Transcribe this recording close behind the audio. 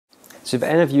So if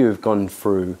any of you have gone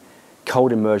through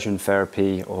cold immersion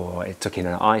therapy or took in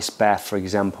an ice bath, for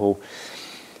example,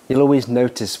 you'll always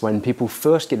notice when people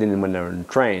first get in when they're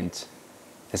untrained,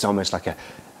 it's almost like a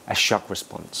shock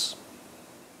response.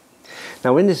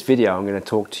 Now in this video, I'm going to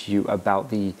talk to you about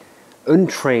the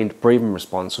untrained breathing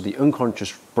response or the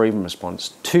unconscious breathing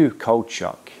response to cold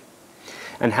shock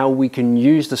and how we can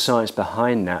use the science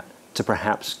behind that to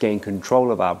perhaps gain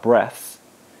control of our breath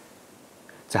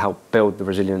to help build the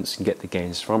resilience and get the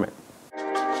gains from it.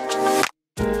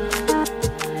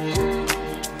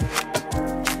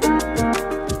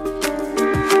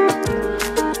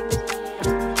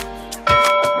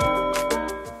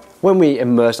 When we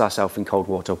immerse ourselves in cold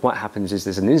water, what happens is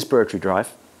there's an inspiratory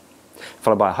drive,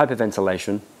 followed by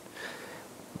hyperventilation,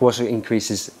 also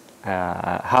increases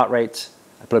heart rate,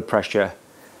 blood pressure,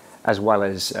 as well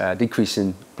as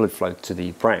decreasing blood flow to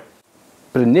the brain.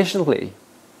 But initially,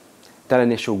 that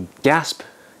initial gasp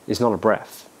is not a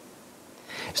breath.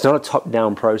 It's not a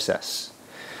top-down process.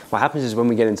 What happens is when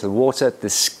we get into the water, the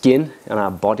skin on our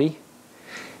body,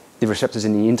 the receptors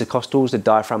in the intercostals, the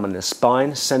diaphragm and the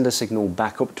spine send a signal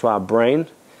back up to our brain,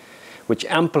 which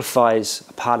amplifies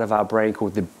a part of our brain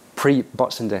called the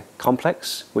pre-Botzinger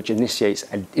complex, which initiates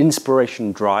an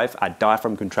inspiration drive. Our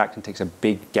diaphragm contracts and takes a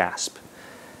big gasp.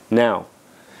 Now,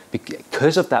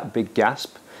 because of that big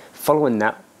gasp, following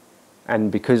that,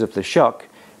 and because of the shock,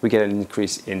 we get an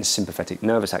increase in sympathetic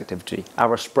nervous activity,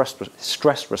 our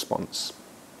stress response.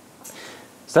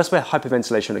 So that's where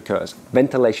hyperventilation occurs.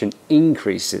 Ventilation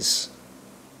increases.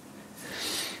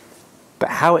 But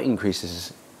how it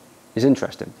increases is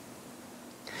interesting.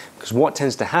 Because what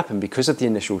tends to happen, because of the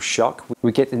initial shock,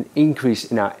 we get an increase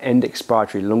in our end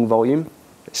expiratory lung volume,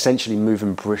 essentially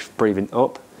moving breathing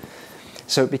up.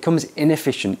 So it becomes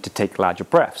inefficient to take larger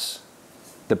breaths.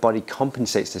 The body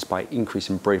compensates this by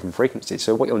increasing breathing frequency.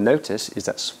 So what you'll notice is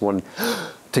that someone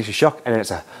takes a shock and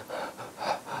it's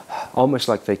almost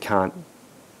like they can't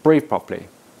breathe properly.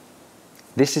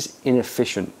 This is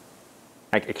inefficient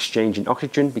at exchanging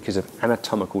oxygen because of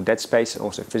anatomical dead space and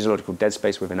also physiological dead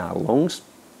space within our lungs.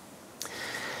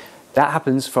 That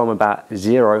happens from about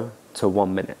 0 to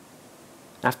 1 minute.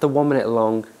 After 1 minute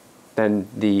long, then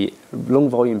the lung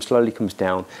volume slowly comes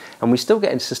down and we still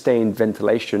get sustained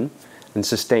ventilation and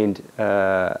sustained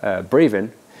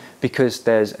breathing because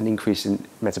there's an increase in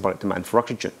metabolic demand for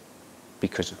oxygen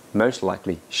because of most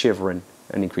likely shivering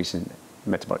and increasing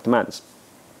metabolic demands.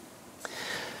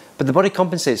 But the body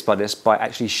compensates by this by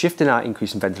actually shifting our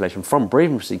increase in ventilation from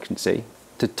breathing frequency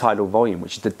to tidal volume,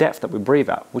 which is the depth that we breathe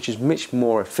at, which is much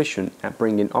more efficient at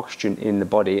bringing oxygen in the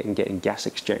body and getting gas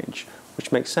exchange,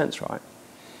 which makes sense, right?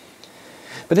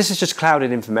 But this is just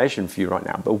clouded information for you right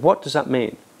now. But what does that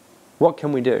mean? What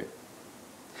can we do?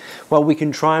 Well, we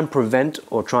can try and prevent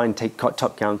or try and take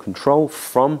top-down control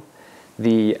from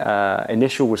the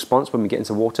initial response when we get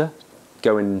into water,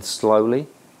 going slowly,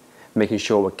 making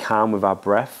sure we're calm with our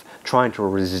breath, trying to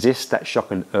resist that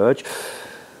shock and urge.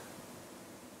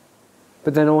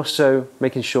 But then also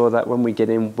making sure that when we get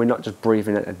in, we're not just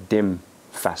breathing at a dim,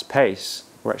 fast pace.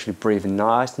 We're actually breathing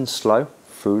nice and slow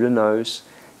through the nose,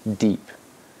 deep.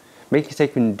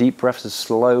 Taking deep breaths as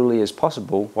slowly as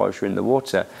possible while you're in the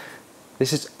water.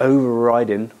 This is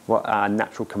overriding what our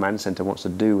natural command center wants to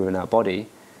do within our body,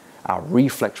 our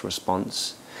reflex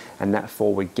response, and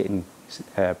therefore we're getting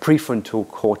prefrontal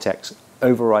cortex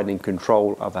overriding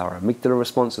control of our amygdala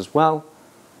response as well,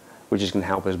 which is going to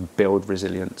help us build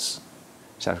resilience.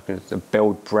 So it's going to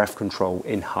build breath control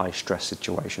in high stress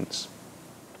situations.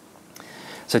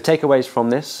 So takeaways from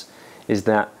this is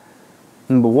that,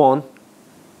 number one,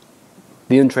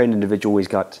 the untrained individual has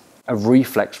got a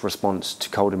reflex response to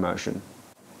cold immersion.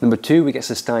 Number two, we get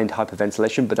sustained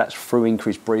hyperventilation, but that's through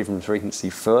increased breathing frequency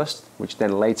first, which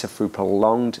then later through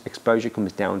prolonged exposure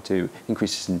comes down to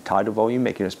increases in tidal volume,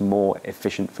 making us more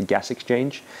efficient for gas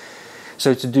exchange.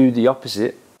 So to do the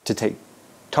opposite, to take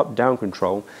top-down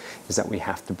control, is that we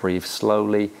have to breathe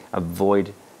slowly,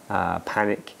 avoid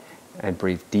panic, and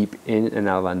breathe deep in and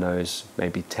out of our nose,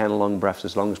 maybe 10 long breaths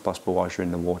as long as possible while you're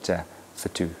in the water for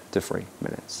 2 to 3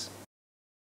 minutes.